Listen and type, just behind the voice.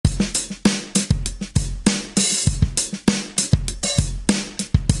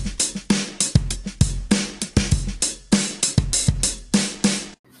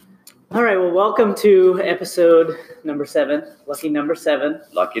well, welcome to episode number 7, lucky number 7.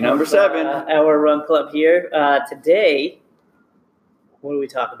 Lucky number 7. Our run club here. Today, what do we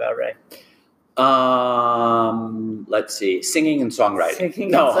talk about, Ray? Let's see, singing and songwriting.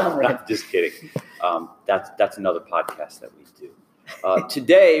 Singing and songwriting. No, just kidding. That's another podcast that we do.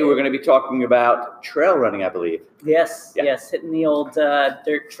 Today, we're going to be talking about trail running, I believe. Yes, hitting the old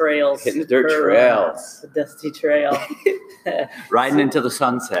dirt trails. Hitting the dirt trails. The dusty trail. Riding into the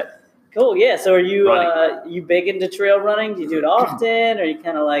sunset. Cool, yeah. So are you big into trail running? Do you do it often, or are you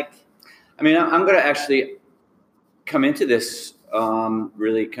kind of like... I mean, I'm going to actually come into this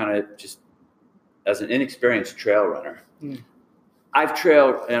really kind of just as an inexperienced trail runner. I've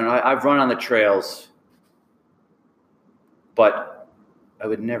trailed and I've run on the trails, but I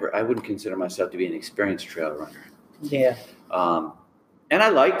wouldn't consider myself to be an experienced trail runner. Yeah. And I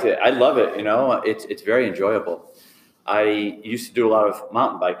liked it. I love it. You know, it's very enjoyable. I used to do a lot of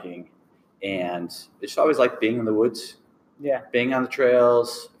mountain biking, and it's always like being in the woods. Yeah. Being on the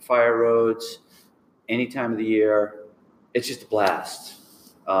trails, fire roads, any time of the year. It's just a blast.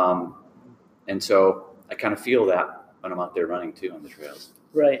 And so I kind of feel that when I'm out there running too on the trails.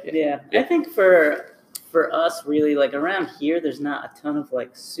 Right. Yeah. I think for us, really, like around here, there's not a ton of like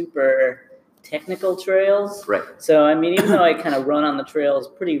super technical trails. Right. So, I mean, even though I kind of run on the trails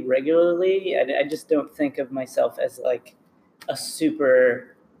pretty regularly, I just don't think of myself as like a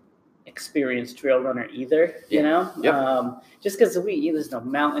super experienced trail runner either, you know? Yep. Just because there's no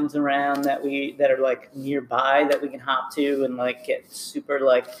mountains around that are like nearby that we can hop to and like get super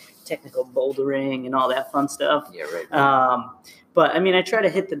like technical bouldering and all that fun stuff. Yeah, right. But I mean, I try to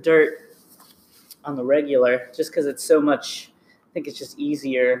hit the dirt on the regular just because it's so much, I think it's just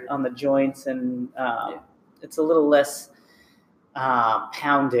easier on the joints and it's a little less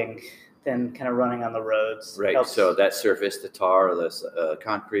pounding than kind of running on the roads. Right. Helps. So that surface, the tar, the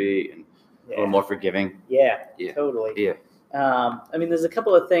concrete, and a little more forgiving. Yeah, totally. Yeah. I mean, there's a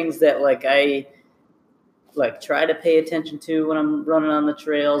couple of things that like I like try to pay attention to when I'm running on the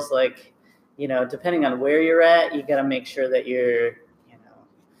trails. Like, you know, depending on where you're at, you got to make sure that you're, you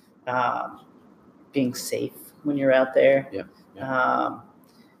know, being safe when you're out there. Yeah.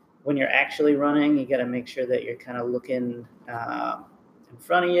 When you're actually running, you got to make sure that you're kind of looking in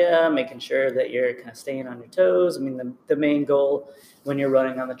front of you, making sure that you're kind of staying on your toes. I mean, the main goal when you're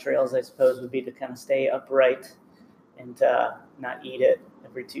running on the trails, I suppose, would be to kind of stay upright and not eat it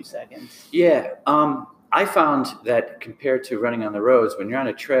every 2 seconds. Yeah. I found that compared to running on the roads, when you're on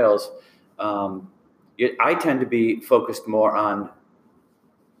the trails, I tend to be focused more of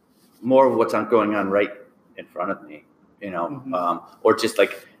what's going on right in front of me, you know, or just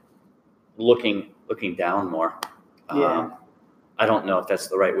like looking down more. I don't know if that's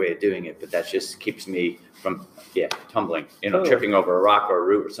the right way of doing it, but that just keeps me from tumbling, you know, tripping over a rock or a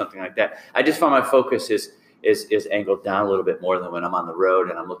root or something like that. I just find my focus is angled down a little bit more than when I'm on the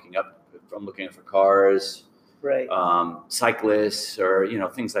road and I'm looking up for cars, right? Cyclists or, you know,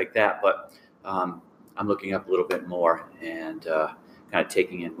 things like that. But I'm looking up a little bit more and kind of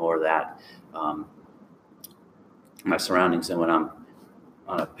taking in more of that my surroundings than when I'm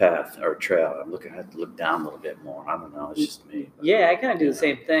on a path or a trail. I have to look down a little bit more. I don't know. It's just me. But, yeah, I kind of do the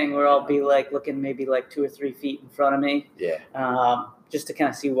same thing where I'll be like looking maybe like 2 or 3 feet in front of me. Yeah. Just to kind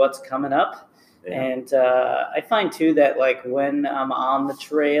of see what's coming up. Yeah. And I find too that like when I'm on the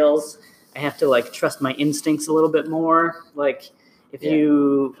trails, I have to like trust my instincts a little bit more. Like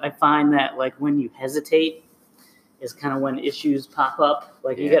I find that like when you hesitate is kind of when issues pop up.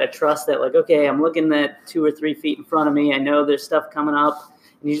 Like you got to trust that like, okay, I'm looking at 2 or 3 feet in front of me. I know there's stuff coming up.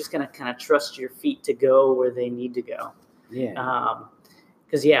 And you're just going to kind of trust your feet to go where they need to go. Yeah.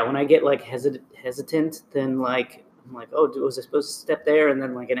 Because, when I get, like, hesitant, then, like, I'm like, oh, was I supposed to step there? And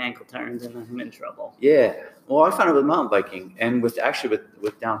then, like, an ankle turns, and then I'm in trouble. Yeah. Well, I found it with mountain biking and with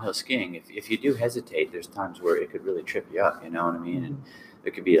downhill skiing. If you do hesitate, there's times where it could really trip you up, you know what I mean? Mm-hmm. And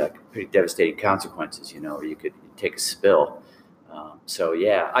there could be, like, pretty devastating consequences, you know, or you could take a spill.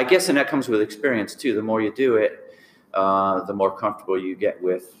 I guess, and that comes with experience, too. The more you do it, the more comfortable you get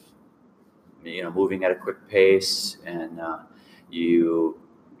with, you know, moving at a quick pace, and you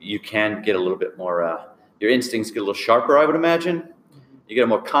can get a little bit more. Your instincts get a little sharper, I would imagine. Mm-hmm. You get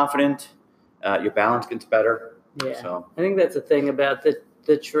more confident. Your balance gets better. Yeah, so I think that's the thing about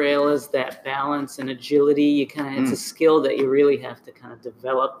the trail is that balance and agility. You it's a skill that you really have to kind of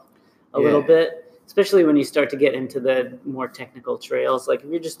develop a little bit. Especially when you start to get into the more technical trails. Like if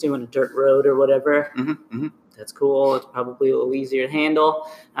you're just doing a dirt road or whatever, that's cool. It's probably a little easier to handle.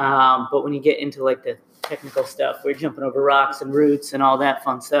 But when you get into like the technical stuff, where you're jumping over rocks and roots and all that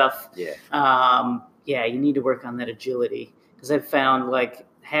fun stuff, you need to work on that agility. Because I've found like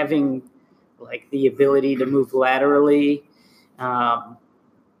having like the ability to move laterally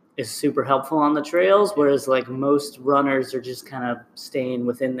is super helpful on the trails, whereas like most runners are just kind of staying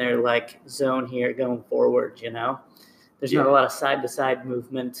within their like zone here going forward, you know? There's not a lot of side to side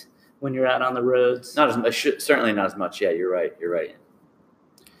movement when you're out on the roads. Not as much, certainly not as much. Yeah, you're right. You're right.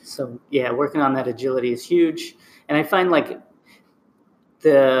 So yeah, working on that agility is huge. And I find like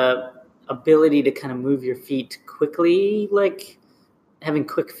the ability to kind of move your feet quickly, like having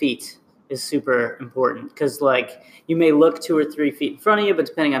quick feet is super important, because like you may look 2 or 3 feet in front of you, but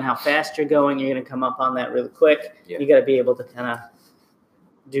depending on how fast you're going, you're going to come up on that really quick. Yeah. You got to be able to kind of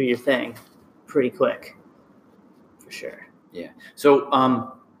do your thing pretty quick, for sure. Yeah. So,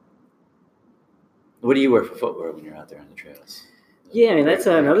 what do you wear for footwear when you're out there on the trails? Yeah, I mean, that's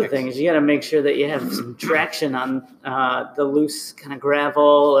another thing, is you got to make sure that you have some traction on the loose kind of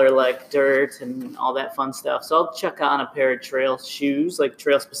gravel or like dirt and all that fun stuff. So I'll chuck on a pair of trail shoes, like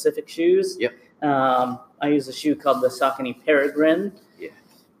trail specific shoes. Yep. I use a shoe called the Saucony Peregrine. Yeah.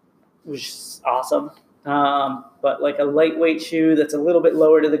 Which is awesome. But like a lightweight shoe that's a little bit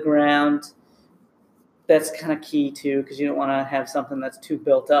lower to the ground. That's kind of key too, because you don't want to have something that's too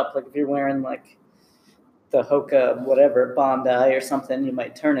built up. Like if you're wearing like the Hoka, whatever, Bondi or something, you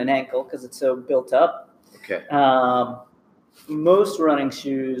might turn an ankle because it's so built up. Okay. Most running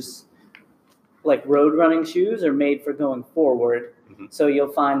shoes, like road running shoes, are made for going forward. Mm-hmm. So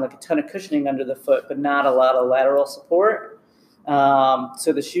you'll find like a ton of cushioning under the foot, but not a lot of lateral support.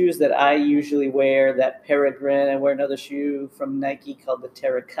 So the shoes that I usually wear, that Peregrine, I wear another shoe from Nike called the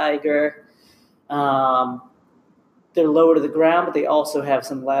Terra Kiger. They're lower to the ground, but they also have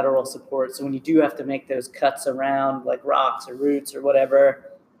some lateral support. So when you do have to make those cuts around like rocks or roots or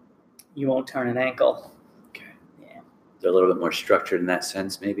whatever, you won't turn an ankle. Okay. Yeah. They're a little bit more structured in that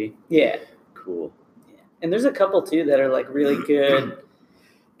sense, maybe? Yeah. Cool. Yeah. And there's a couple too that are like really good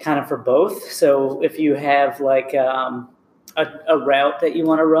kind of for both. So if you have like a route that you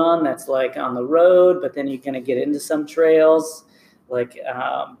want to run that's like on the road, but then you're going to get into some trails. Like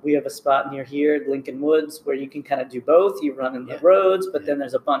we have a spot near here at Lincoln Woods where you can kind of do both. You run in the roads, but then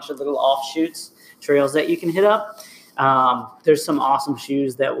there's a bunch of little offshoots, trails that you can hit up. There's some awesome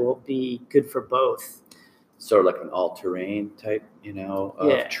shoes that will be good for both. Sort of like an all-terrain type,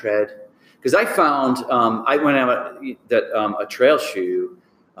 tread. Because I found when a trail shoe,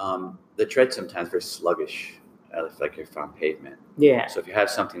 the tread sometimes very sluggish, like if on pavement. Yeah. So if you have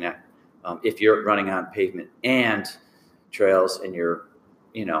something that, if you're running on pavement and trails and you're,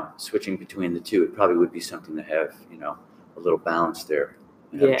 switching between the two, it probably would be something to have, a little balance there.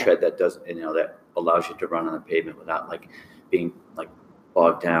 A tread that does, that allows you to run on the pavement without like being like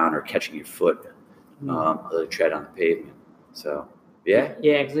bogged down or catching your foot, the tread on the pavement. So, yeah.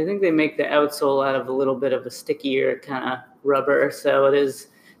 Yeah, because I think they make the outsole out of a little bit of a stickier kind of rubber. So it is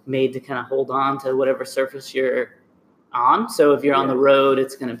made to kind of hold on to whatever surface you're on. So if you're on the road,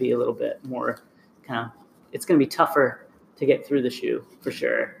 it's going to be a little bit more it's going to be tougher to get through the shoe for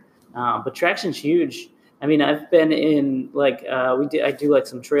sure. But traction's huge. I mean, I've been in like I do like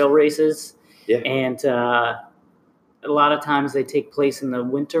some trail races, and a lot of times they take place in the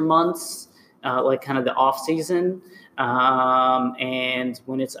winter months, like kind of the off season, and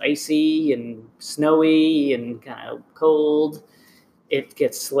when it's icy and snowy and kind of cold, it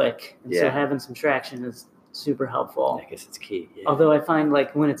gets slick. And so having some traction is super helpful. I guess it's key. Yeah. Although I find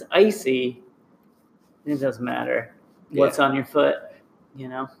like when it's icy, it doesn't matter what's on your foot,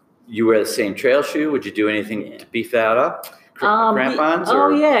 You wear the same trail shoe? Would you do anything to beef that up? Crampons?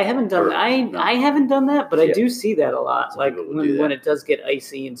 I haven't done that. I haven't done that, but I do see that a lot. Like when it does get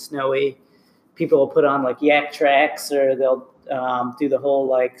icy and snowy, people will put on like yak tracks, or they'll do the whole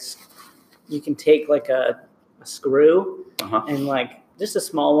like you can take like a screw and like just a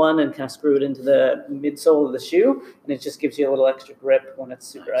small one and kind of screw it into the midsole of the shoe, and it just gives you a little extra grip when it's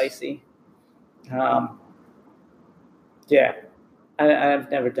super icy. I've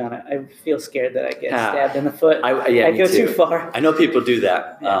never done it. I feel scared that I get stabbed in the foot. I go too far. I know people do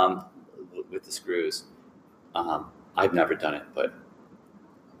that with the screws. I've never done it, but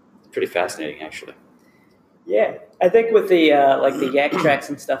it's pretty fascinating, actually. Yeah, I think with the like the yak tracks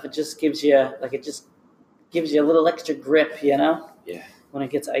and stuff, it just gives you a little extra grip, Yeah. When it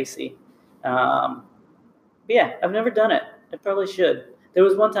gets icy. I've never done it. I probably should. There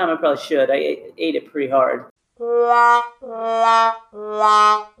was one time I probably should. I ate it pretty hard.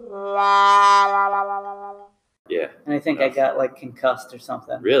 Yeah. And I think I got like concussed or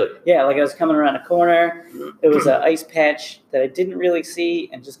something. Really? Yeah, like I was coming around a corner. It was an ice patch that I didn't really see,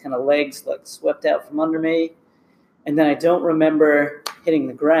 and just kind of legs like swept out from under me. And then I don't remember hitting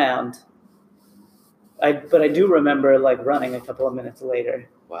the ground. But I do remember like running a couple of minutes later.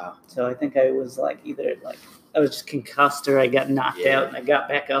 Wow. So I think I was like either like I was just concussed or I got knocked out and I got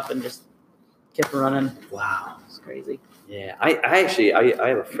back up and just kept running. Wow. It's crazy. Yeah. I actually I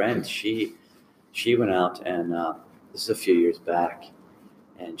have a friend. She went out and this is a few years back,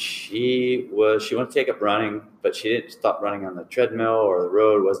 and she wanted to take up running, but she didn't stop running on the treadmill or the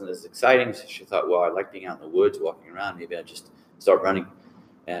road. It wasn't as exciting. So she thought, well, I like being out in the woods, walking around. Maybe I'd just start running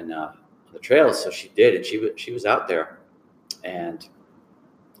and on the trails. So she did, and she was out there, and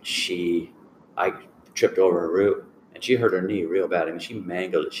I tripped over her root, and she hurt her knee real bad. I mean, she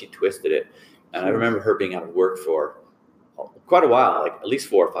mangled it, she twisted it, and I remember her being out of work for quite a while, like at least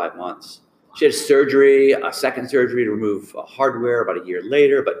 4 or 5 months. She had surgery, a second surgery to remove hardware about a year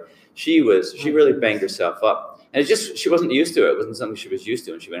later, but she really banged herself up, and she wasn't used to it. It wasn't something she was used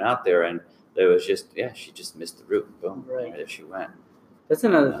to, and she went out there, and there was she just missed the root. Boom, right there she went. That's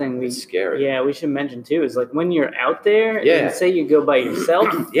another thing it's scary. Yeah, we should mention too is like when you're out there, and say you go by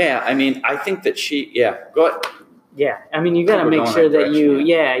yourself. Yeah, I mean, I think that go ahead. Yeah, I mean, you got to make sure that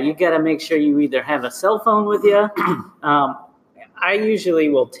you got to make sure you either have a cell phone with you. I usually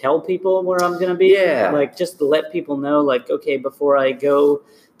will tell people where I'm going to be. Yeah. Like just to let people know, like, okay, before I go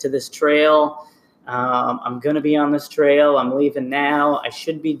to this trail, I'm going to be on this trail. I'm leaving now. I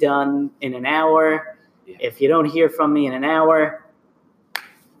should be done in an hour. Yeah. If you don't hear from me in an hour,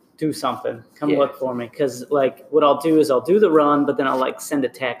 do something. Come look for me. Because like what I'll do is I'll do the run, but then I'll like send a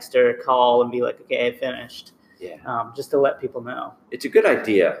text or a call and be like, okay, I finished. Yeah. Just to let people know. It's a good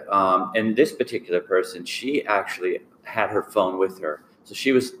idea. And this particular person, she actually had her phone with her. So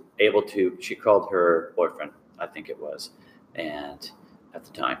she was able to, she called her boyfriend, I think it was, and at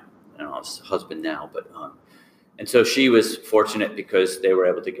the time, I don't know, it's husband now, but, and so she was fortunate because they were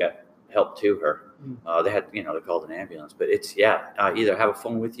able to get help to her. They had, they called an ambulance, but it's, either have a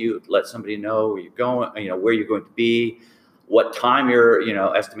phone with you, let somebody know where you're going, where you're going to be, what time you're,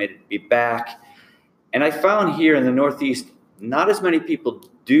 estimated to be back. And I found here in the Northeast, not as many people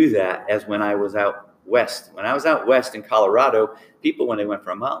do that as when I was out west. When I was out west in Colorado, people, when they went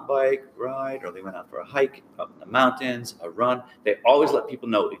for a mountain bike ride or they went out for a hike up in the mountains, a run, they always let people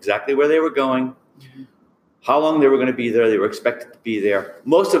know exactly where they were going, how long they were going to be there. They were expected to be there.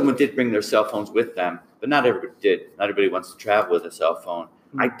 Most of them did bring their cell phones with them, but not everybody did. Not everybody wants to travel with a cell phone.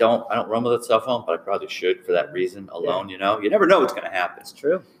 I don't run with a cell phone, but I probably should for that reason alone. You never know what's going to happen. It's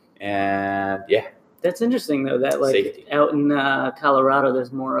true. And that's interesting though, that like safety. Out in Colorado,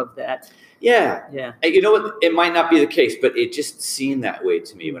 there's more of that. Yeah. And you know what? It might not be the case, but it just seemed that way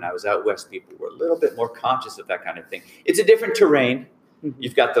to me when I was out west. People were a little bit more conscious of that kind of thing. It's a different terrain.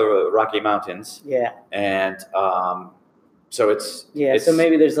 You've got the Rocky Mountains. Yeah. And so it's... Yeah, so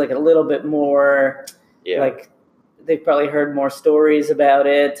maybe there's like a little bit more... Yeah. Like they've probably heard more stories about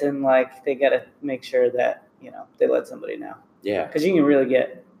it, and like they got to make sure that, they let somebody know. Yeah. Because you can really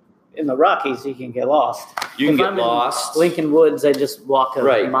get... In the Rockies, you can get lost. You can get lost. Lincoln Woods, I just walk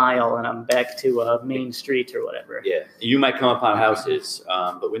a mile and I'm back to a main street or whatever. Yeah, you might come upon houses,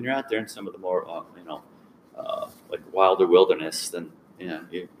 but when you're out there in some of the more, like wilder wilderness, then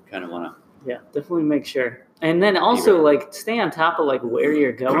you kind of want to. Yeah, definitely make sure. And then also like stay on top of like where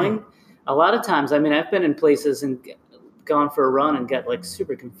you're going. A lot of times, I mean, I've been in places and gone for a run and got like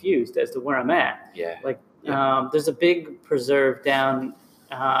super confused as to where I'm at. Yeah. Like there's a big preserve down.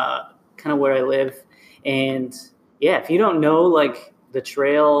 Kind of where I live, and if you don't know like the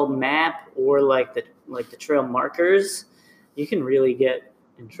trail map or like the trail markers, you can really get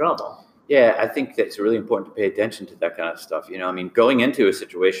in trouble. Yeah, I think that's really important to pay attention to that kind of stuff. I mean, going into a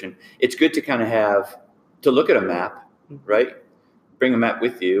situation, it's good to kind of look at a map, right? Bring a map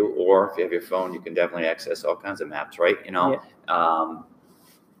with you, or if you have your phone, you can definitely access all kinds of maps, right?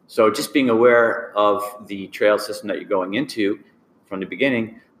 So just being aware of the trail system that you're going into from the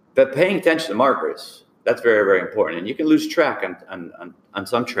beginning, but paying attention to markers, that's very, very important. And you can lose track on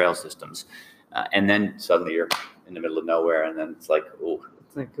some trail systems. And then suddenly you're in the middle of nowhere, and then it's like, oh.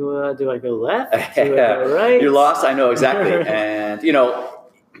 It's like, do I go left? Do I go right? You're lost, I know exactly. And,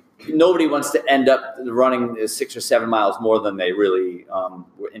 nobody wants to end up running 6 or 7 miles more than they really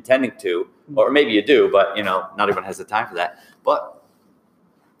were intending to. Or maybe you do, but, not everyone has the time for that. But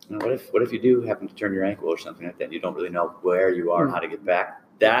what if you do happen to turn your ankle or something like that, and you don't really know where you are and how to get back?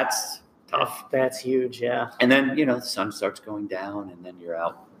 That's tough. That's huge, yeah. And then, the sun starts going down, and then you're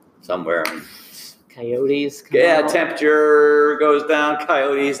out somewhere. And coyotes. Temperature goes down,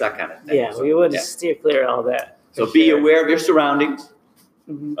 coyotes, that kind of thing. Yeah, we would steer clear of all that. So be aware of your surroundings.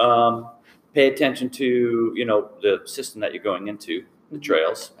 Pay attention to, the system that you're going into, the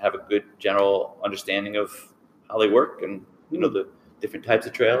trails. Have a good general understanding of how they work and, the different types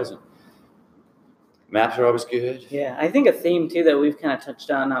of trails. Maps are always good. Yeah, I think a theme too that we've kind of touched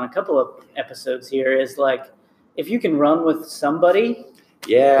on a couple of episodes here is like if you can run with somebody,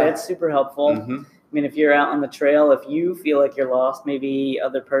 that's super helpful. Mm-hmm. I mean, if you're out on the trail, if you feel like you're lost, maybe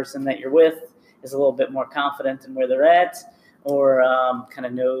other person that you're with is a little bit more confident in where they're at, or kind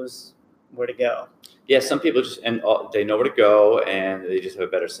of knows where to go. Yeah, some people they know where to go, and they just have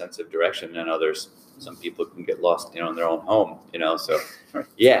a better sense of direction than others. Some people can get lost, in their own home, so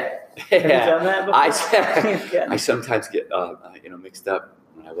yeah. Have you done that before? I sometimes get mixed up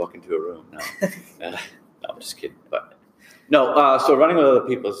when I walk into a room. No, I'm just kidding. But no, so running with other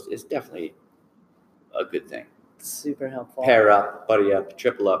people is definitely a good thing. Super helpful. Pair up, buddy up,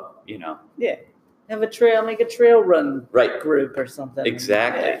 triple up. Yeah, have a trail, make a trail run group or something.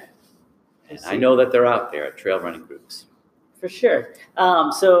 Exactly. Yeah. And I know that they're out there at trail running groups. For sure.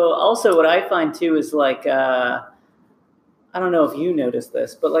 So also what I find too is like, I don't know if you notice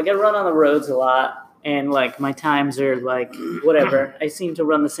this, but like I run on the roads a lot and like my times are like whatever. I seem to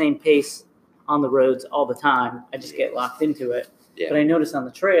run the same pace on the roads all the time. I just get locked into it. Yeah. But I notice on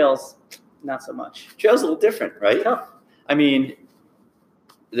the trails, not so much. Trail's a little different, right? Tough. I mean,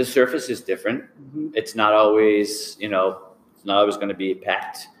 the surface is different. Mm-hmm. It's not always, it's not always going to be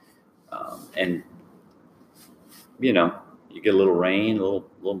packed. And you get a little rain, a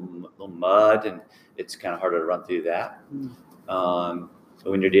little mud, and it's kind of harder to run through that. But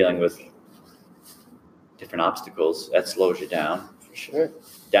when you're dealing with different obstacles, that slows you down. For sure.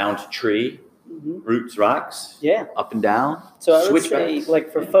 Down to tree, roots, rocks, up and down. So I would say,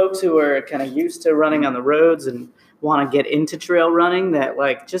 like for folks who are kind of used to running on the roads and want to get into trail running, that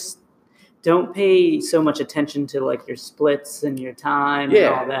like just don't pay so much attention to like your splits and your time and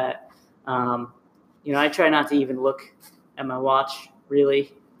all that. I try not to even look at my watch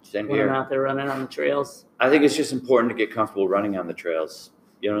really when I'm out there running on the trails. I think it's just important to get comfortable running on the trails.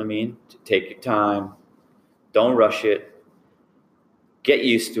 You know what I mean? To take your time. Don't rush it. Get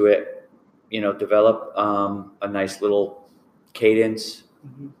used to it. Develop a nice little cadence.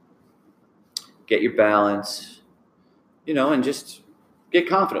 Mm-hmm. Get your balance. And just get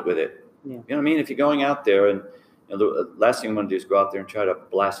confident with it. Yeah. You know what I mean? If you're going out there and the last thing you want to do is go out there and try to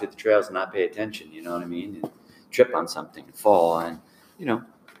blast through the trails and not pay attention. You know what I mean? And trip on something and fall and,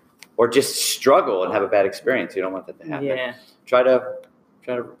 or just struggle and have a bad experience. You don't want that to happen. Yeah. Try to,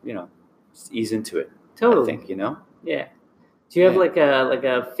 just ease into it. Totally. I think, Yeah. Do you have like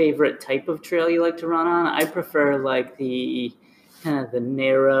a favorite type of trail you like to run on? I prefer like the kind of the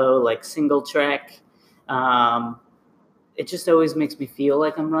narrow, like single track. It just always makes me feel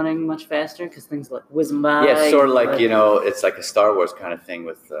like I'm running much faster because things like whizzing by. Yeah, sort of like, it's like a Star Wars kind of thing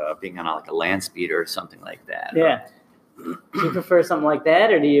with being on like a land speeder or something like that. Yeah. Do you prefer something like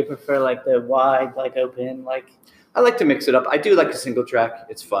that, or do you prefer like the wide, like open, like? I like to mix it up. I do like a single track.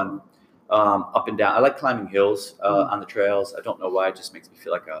 It's fun. Up and down. I like climbing hills on the trails. I don't know why. It just makes me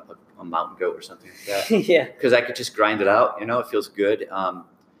feel like a mountain goat or something like that. Yeah. Because I could just grind it out. It feels good.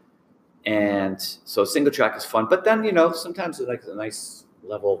 And so single track is fun, but then sometimes like a nice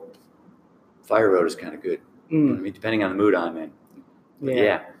level fire road is kind of good. You know what I mean, depending on the mood I'm in. But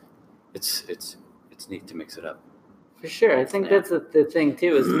yeah, it's neat to mix it up. For sure, I think that's the thing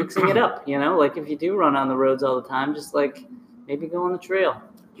too is mixing it up. Like if you do run on the roads all the time, just like maybe go on the trail.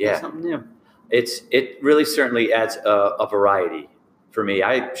 Yeah, something new. It really certainly adds a variety. For me,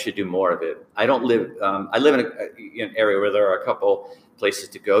 I should do more of it. I don't live. I live in an area where there are a couple places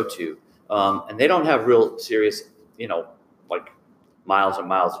to go to. And they don't have real serious, like miles and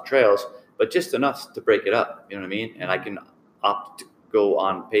miles of trails, but just enough to break it up. You know what I mean? And I can opt to go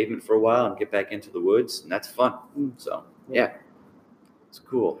on pavement for a while and get back into the woods, and that's fun. So, yeah, it's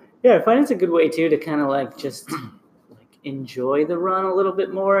cool. Yeah, I find it's a good way, too, to kind of like just like enjoy the run a little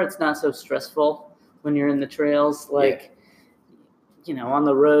bit more. It's not so stressful when you're in the trails. Like, on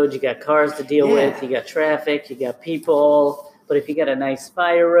the road, you got cars to deal with, you got traffic, you got people. But if you got a nice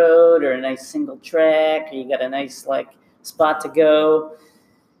fire road or a nice single track, or you got a nice like spot to go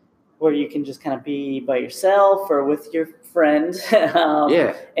where you can just kind of be by yourself or with your friend,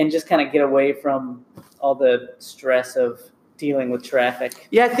 and just kind of get away from all the stress of dealing with traffic.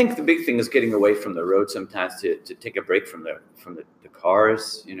 Yeah, I think the big thing is getting away from the road sometimes to take a break from the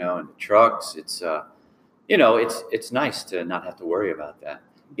cars, and the trucks. It's it's nice to not have to worry about that.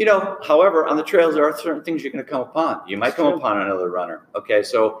 However, on the trails, there are certain things you're going to come upon. You might come upon another runner. Okay,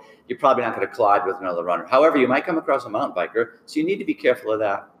 so you're probably not going to collide with another runner. However, you might come across a mountain biker, so you need to be careful of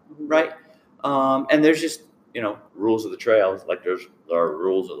that, right? And there's just, rules of the trails, like there are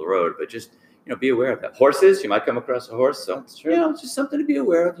rules of the road, but just, be aware of that. Horses, you might come across a horse, so, that's true. It's just something to be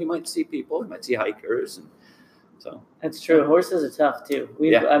aware of. You might see people, you might see hikers, and So that's true. Horses are tough too.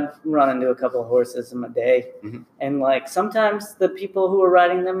 I've run into a couple of horses in my day, and like sometimes the people who are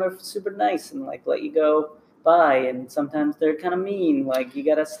riding them are super nice and like let you go by, and sometimes they're kind of mean. Like you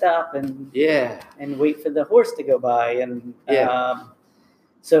gotta stop and wait for the horse to go by, and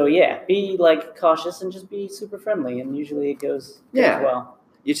so be like cautious and just be super friendly, and usually it goes well.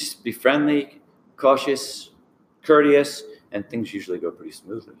 You just be friendly, cautious, courteous, and things usually go pretty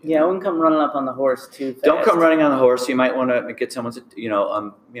smoothly. I wouldn't come running up on the horse too fast. Don't come running on the horse. You might want to get someone to,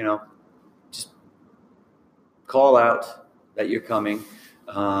 just call out that you're coming.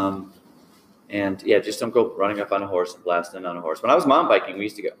 And just don't go running up on a horse and blasting on a horse. When I was mountain biking, we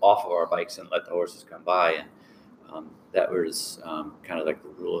used to get off of our bikes and let the horses come by. And that was kind of like the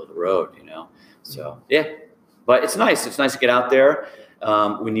rule of the road, So, but it's nice. It's nice to get out there.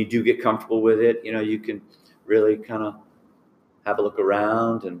 When you do get comfortable with it, you can really kind of have a look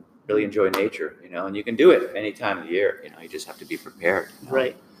around and really enjoy nature, and you can do it any time of the year. You just have to be prepared.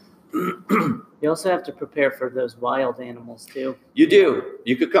 Right. You also have to prepare for those wild animals too. You do.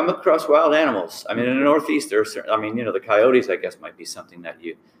 You could come across wild animals. I mean, in the Northeast, there are certain, the coyotes, I guess, might be something that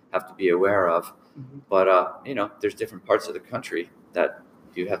you have to be aware of. But, there's different parts of the country that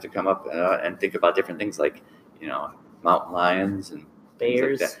you have to come up and think about different things like, mountain lions and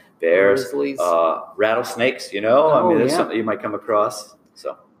bears, things like that. Bears, grizzlies, rattlesnakes, there's something you might come across.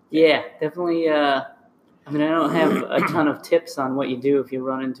 So yeah, definitely. I don't have a ton of tips on what you do if you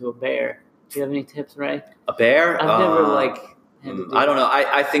run into a bear. Do you have any tips, Ray? A bear? I've never had to do I don't know.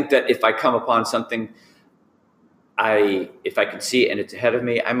 I think that if I come upon something, if I can see it and it's ahead of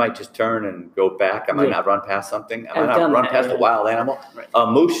me, I might just turn and go back. I might not run past something. I might not run past a wild animal. Right. A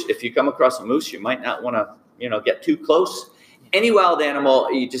moose. If you come across a moose, you might not want to, get too close. Any wild animal,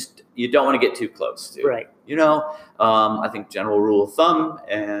 you don't want to get too close to. Right. I think general rule of thumb,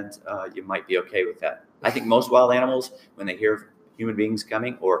 and you might be okay with that. I think most wild animals, when they hear human beings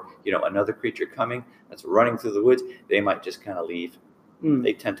coming or, another creature coming that's running through the woods, they might just kind of leave.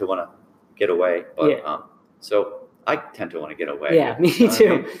 They tend to want to get away. But so I tend to want to get away. Yeah, me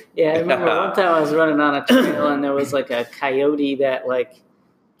too. Yeah, I remember one time I was running on a trail and there was like a coyote that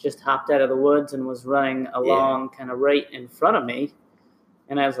just hopped out of the woods and was running along kind of right in front of me.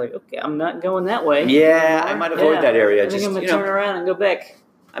 And I was like, okay, I'm not going that way. Yeah, I might avoid that area. I think I'm going to turn around and go back.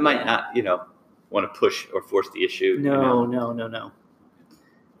 I might not, want to push or force the issue. No.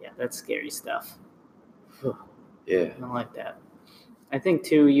 Yeah, that's scary stuff. Yeah. I don't like that. I think,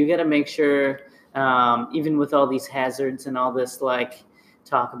 too, you got to make sure, even with all these hazards and all this,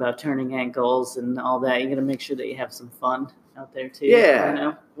 talk about turning ankles and all that, you got to make sure that you have some fun out there, too.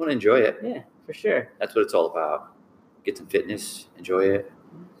 Yeah. I want to enjoy it. Yeah, for sure. That's what it's all about. Get some fitness, enjoy it,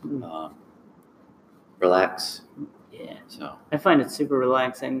 relax. Yeah. So I find it super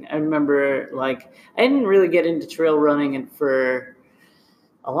relaxing. I remember, I didn't really get into trail running for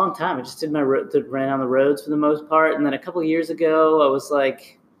a long time. I just did ran on the roads for the most part. And then a couple of years ago, I was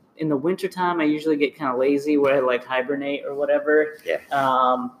in the wintertime, I usually get kind of lazy where I hibernate or whatever. Yeah.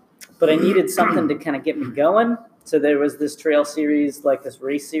 But I needed something to kind of get me going. So there was this trail series, this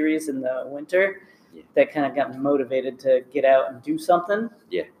race series in the winter that kind of got me motivated to get out and do something.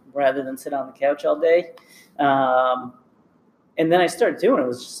 Yeah. Rather than sit on the couch all day. And then I started doing it. It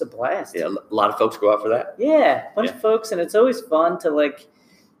was just a blast. Yeah, a lot of folks go out for that. Yeah, a bunch of folks. And it's always fun to it's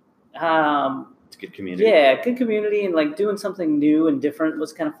a good community. Yeah, good community. And doing something new and different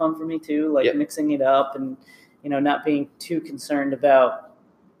was kind of fun for me too. Mixing it up and, not being too concerned about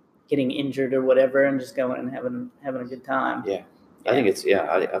getting injured or whatever and just going and having a good time. Yeah. I think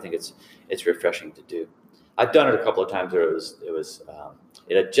it's refreshing to do. I've done it a couple of times where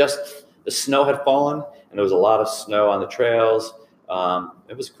it had just, the snow had fallen and there was a lot of snow on the trails.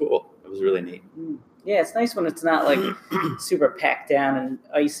 It was cool. It was really neat. Yeah, it's nice when it's not super packed down and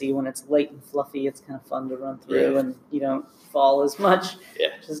icy. When it's light and fluffy, it's kind of fun to run through and you don't fall as much. Yeah.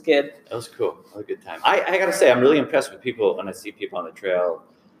 Which is good. That was cool. That was a good time. I got to say, I'm really impressed with people when I see people on the trail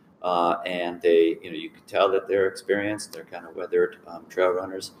and they, you can tell that they're experienced. They're kind of weathered trail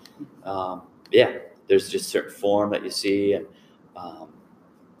runners. There's just certain form that you see and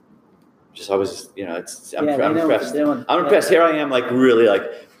just always, I'm impressed. I'm impressed. Here I am, really,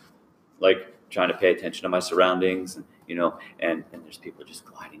 trying to pay attention to my surroundings, and and there's people just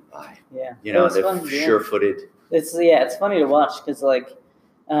gliding by. Yeah, they're sure-footed. It's funny to watch because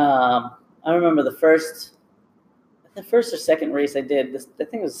I remember the first or second race I did. I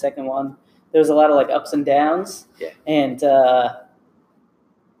think it was the second one. There was a lot of ups and downs. Yeah, and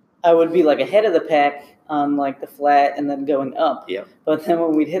I would be ahead of the pack on the flat and then going up. Yeah. But then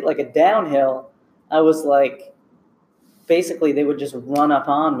when we'd hit a downhill, I was basically they would just run up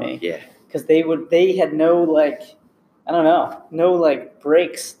on me. Yeah. because they had no like, I don't know, no like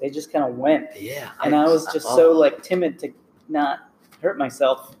brakes. They just kind of went. Yeah. And I was just so like timid to not hurt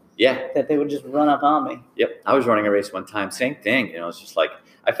myself. Yeah. That they would just run up on me. Yep. I was running a race one time. Same thing. You know, it's just like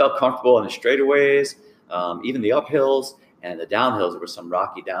I felt comfortable in the straightaways, even the uphills and the downhills. There were some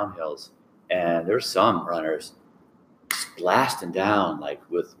rocky downhills, and there were some runners just blasting down like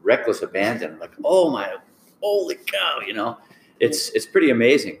with reckless abandon. Like, oh my, holy cow! You know, it's pretty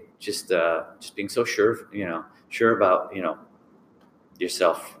amazing. Just being so sure about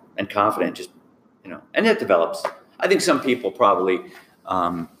yourself and confident. Just and it develops. I think some people probably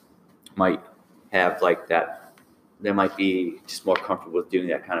might have like that. They might be just more comfortable with doing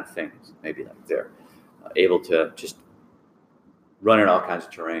that kind of thing. Maybe like they're able to just run in all kinds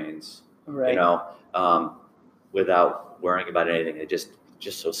of terrains, right. Without worrying about anything. They're just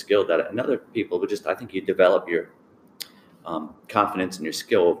so skilled at it. And other people would I think you develop your confidence and your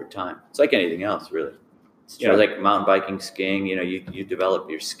skill over time. It's like anything else, really. Like mountain biking, skiing. You develop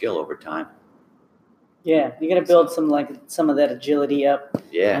your skill over time. Yeah, you got to build some of that agility up.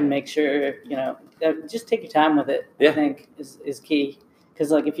 Yeah. And make sure just take your time with it. Yeah. I think is key,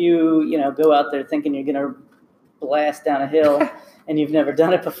 because like if you go out there thinking you're gonna blast down a hill and you've never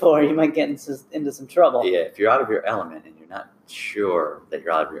done it before, you might get into some trouble. Yeah, if you're out of your element and you're not sure that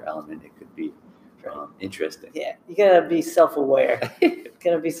you're out of your element, it could be interesting. Yeah, you gotta be self-aware. When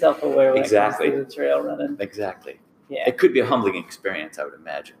exactly. it comes to the trail running. Exactly. Yeah. It could be a humbling experience, I would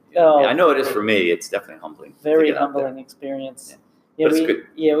imagine. I know it is for me. It's definitely humbling. Very humbling experience. Yeah, but it's good.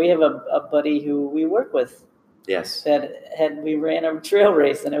 Yeah, we have a buddy who we work with. Yes. We ran a trail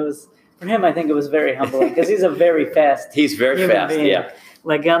race, and it was, for him, I think it was very humbling, because he's a very fast. He's very fast. being. Yeah.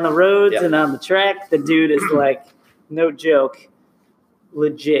 Like on the roads and on the track, the dude is like, no joke,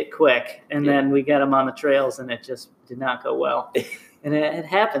 legit quick. And then we got him on the trails, and it just did not go well. And it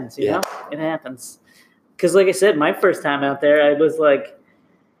happens, you know? It happens. Because like I said, my first time out there, I was like,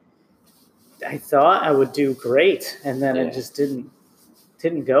 I thought I would do great, and then it just didn't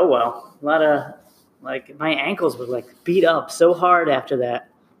go well. A lot of, like, my ankles were like beat up so hard after that.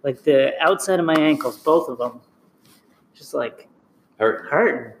 Like the outside of my ankles, both of them, just like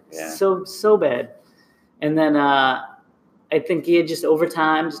hurting. Yeah. So bad. And then I think he had just over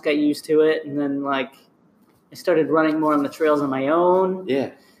time just got used to it, and then like I started running more on the trails on my own. Yeah.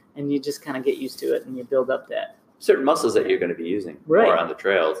 And you just kind of get used to it, and you build up that certain muscles that you're going to be using more on the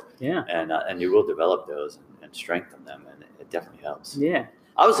trails. Yeah. And you will develop those and strengthen them, and it definitely helps. Yeah.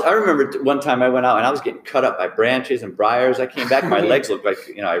 I remember one time I went out and I was getting cut up by branches and briars. I came back, my legs looked like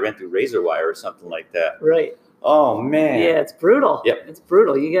I ran through razor wire or something like that. Right. Oh man. Yeah, it's brutal. Yep. It's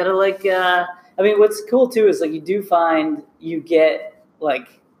brutal. You gotta like. I mean, what's cool too is like you do find you get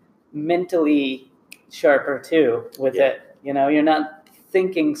like mentally sharper too with it. You're not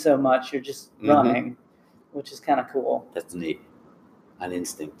thinking so much, you're just running, which is kind of cool. That's neat. An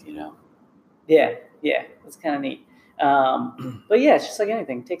instinct, Yeah, that's kind of neat. But yeah, it's just like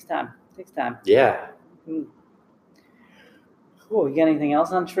anything. It takes time. Yeah. Cool. You got anything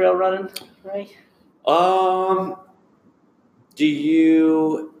else on trail running, Ray? Do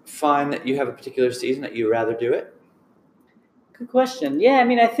you find that you have a particular season that you rather do it? Good question. Yeah, I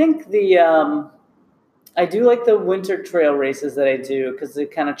mean, I think I do like the winter trail races that I do because they're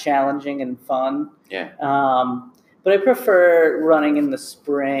kind of challenging and fun. Yeah. But I prefer running in the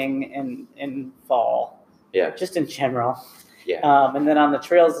spring and in fall. Yeah. Just in general. Yeah. And then on the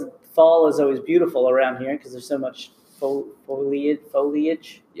trails, fall is always beautiful around here because there's so much foliage.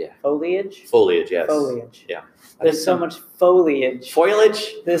 Yeah. Foliage. Foliage. Yes. Foliage. Yeah. There's so much foliage.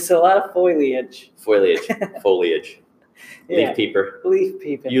 Foliage. There's a lot of foliage. Foliage. Yeah. Leaf peeper. Leaf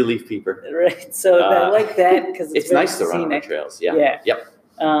peeper. You leaf peeper. Right. So I like that because it's nice to run on the trails. Yeah. Yeah. Yep.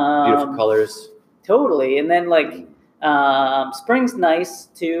 Beautiful colors. Totally. And then like spring's nice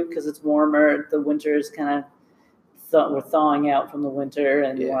too because it's warmer. The winter is kind of we're thawing out from the winter,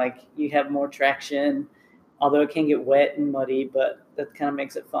 and like you have more traction. Although it can get wet and muddy, but that kind of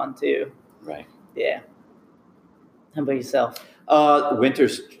makes it fun too. Right. Yeah. How about yourself?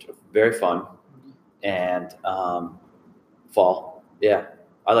 Winter's very fun, and fall. Yeah,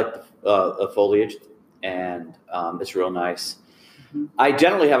 I like the foliage, and it's real nice. Mm-hmm. I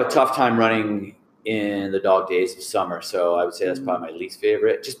generally have a tough time running in the dog days of summer, so I would say that's probably my least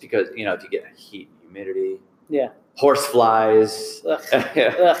favorite, just because if you get heat, humidity. Yeah. Horse flies.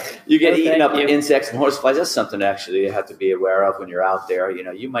 You get eaten up with insects and horse flies. That's something actually you have to be aware of when you're out there.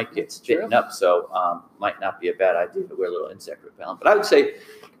 You might get bitten up, so might not be a bad idea to wear a little insect repellent. But I would say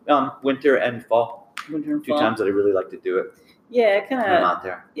winter and fall. Winter and fall. 2 times that I really like to do it. Yeah, kind of. I'm out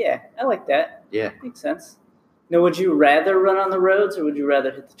there. Yeah, I like that. Yeah. Makes sense. Now, would you rather run on the roads or would you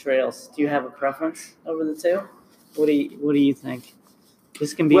rather hit the trails? Do you have a preference over the two? What do you think?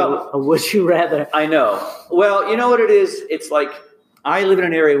 This can be a would you rather. I know. Well, you know what it is? It's like I live in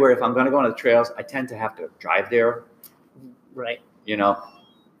an area where if I'm going to go on the trails, I tend to have to drive there. Right. You know,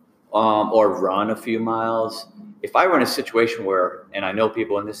 or run a few miles. If I were in a situation where, and I know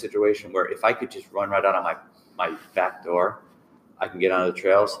people in this situation where if I could just run right out of my back door, I can get onto the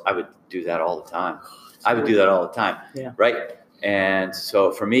trails, I would do that all the time. I would do that all the time. Yeah. Right. And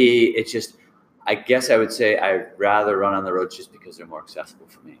so for me, it's just, I guess I would say I'd rather run on the roads just because they're more accessible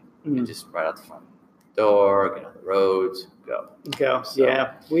for me. And just right out the front door, get on the roads, go. So,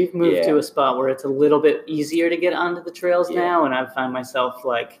 yeah. We've moved to a spot where it's a little bit easier to get onto the trails now. And I find myself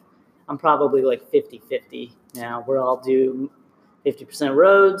like, I'm probably like 50-50 now, where I'll do 50%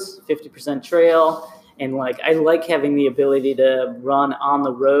 roads, 50% trail. And like, I like having the ability to run on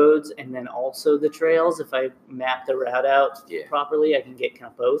the roads and then also the trails. If I map the route out properly, I can get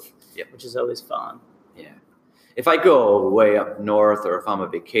kind of both, which is always fun. Yeah. If I go way up north or if I'm on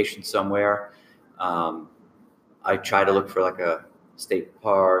vacation somewhere, I try to look for like a state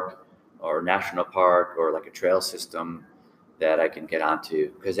park or national park or like a trail system that I can get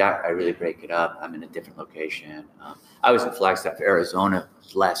onto because I really break it up. I'm in a different location. I was in Flagstaff, Arizona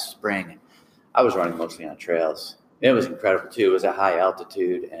last spring. And I was running mostly on trails. It was incredible too. It was at high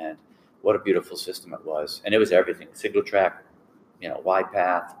altitude and what a beautiful system it was. And it was everything, single track, wide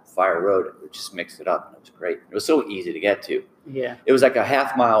path, fire road. It just mixed it up and it was great. It was so easy to get to. Yeah. It was like a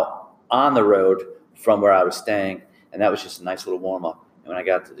half mile on the road from where I was staying. And that was just a nice little warm up. And when I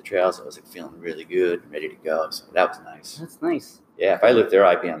got to the trails, I was like feeling really good and ready to go. So that was nice. That's nice. Yeah. If I lived there,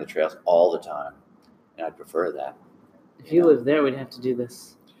 I'd be on the trails all the time. And I'd prefer that. If you lived there, we'd have to do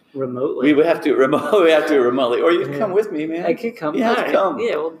this remotely. We would have to do it remotely. Or you could come with me, man. I could come. You have to come.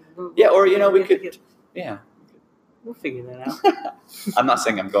 Yeah. We could. Yeah. We'll figure that out. I'm not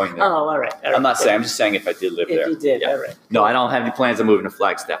saying I'm going there. Oh, all right. I'm not saying. I'm just saying if I did live there. If you did, all right. No, I don't have any plans of moving to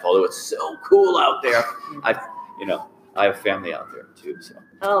Flagstaff. Although it's so cool out there. I have family out there too. So.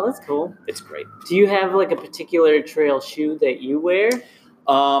 Oh, that's cool. It's great. Do you have like a particular trail shoe that you wear?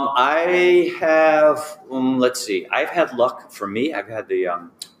 I have. Let's see. I've had luck for me. I've had the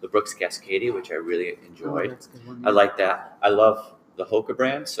Brooks Cascadia, which I really enjoyed. Oh, that's a good one. I like that. I love the Hoka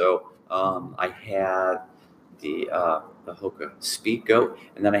brand. So I had the Hoka Speed Goat,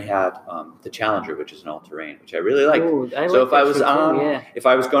 and then I had the Challenger, which is an all-terrain, which I really like. Ooh, So if I was if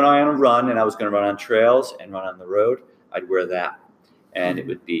I was going on a run and I was going to run on trails and run on the road, I'd wear that, and it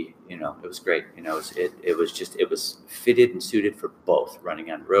would be, it was great. It was fitted and suited for both running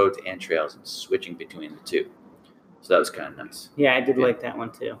on roads and trails and switching between the two. So that was kind of nice. Yeah, I did like that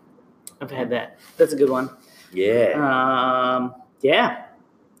one too. I've had that. That's a good one. Yeah. Yeah.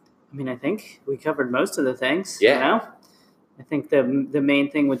 I mean, I think we covered most of the things. Yeah. I think the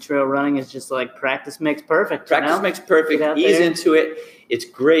main thing with trail running is just like practice makes perfect. Practice makes perfect. Ease into it. It's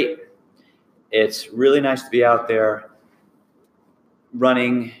great. It's really nice to be out there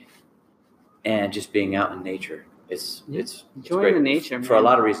running and just being out in nature. It's enjoying the nature, man. For a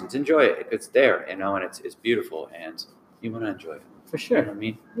lot of reasons. Enjoy it. It's there, and it's beautiful, and you want to enjoy it. For sure. You know what I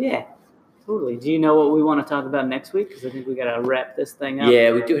mean? Yeah. Totally. Do you know what we want to talk about next week? Because I think we got to wrap this thing up.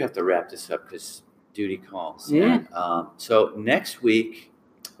 Yeah, we do have to wrap this up because duty calls. Yeah. And, so next week,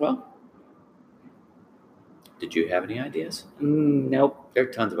 did you have any ideas? Nope. There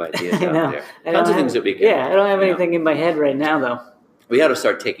are tons of ideas out there. I Tons of things that we can. Yeah, I don't have anything in my head right now, though. We ought to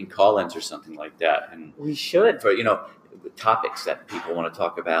start taking call-ins or something like that, and we should for topics that people want to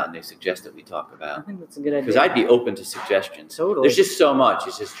talk about, and they suggest that we talk about. I think that's a good idea. Because I'd be open to suggestions. Totally. There's just so much.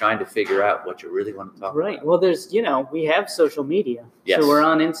 It's just trying to figure out what you really want to talk about. Right. Well, there's, we have social media. Yes. So we're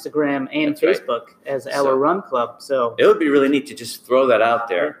on Instagram and Facebook as Our Run Club. So it would be really neat to just throw that out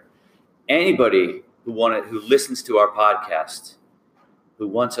there. Anybody who listens to our podcast, who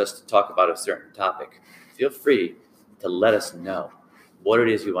wants us to talk about a certain topic, feel free to let us know what it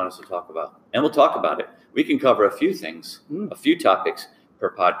is you want us to talk about. And we'll talk about it. We can cover a few things, a few topics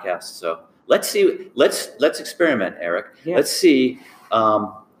per podcast. So let's see. Let's experiment, Eric. Yeah. Let's see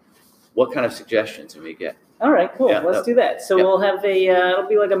what kind of suggestions we get. All right, cool. Let's do that. So we'll have it'll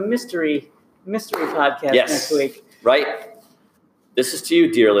be like a mystery podcast next week. Right. This is to you,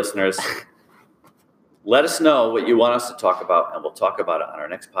 dear listeners. Let us know what you want us to talk about, and we'll talk about it on our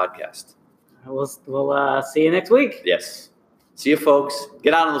next podcast. We'll see you next week. Yes. See you, folks.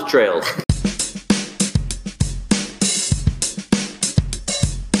 Get out on those trails.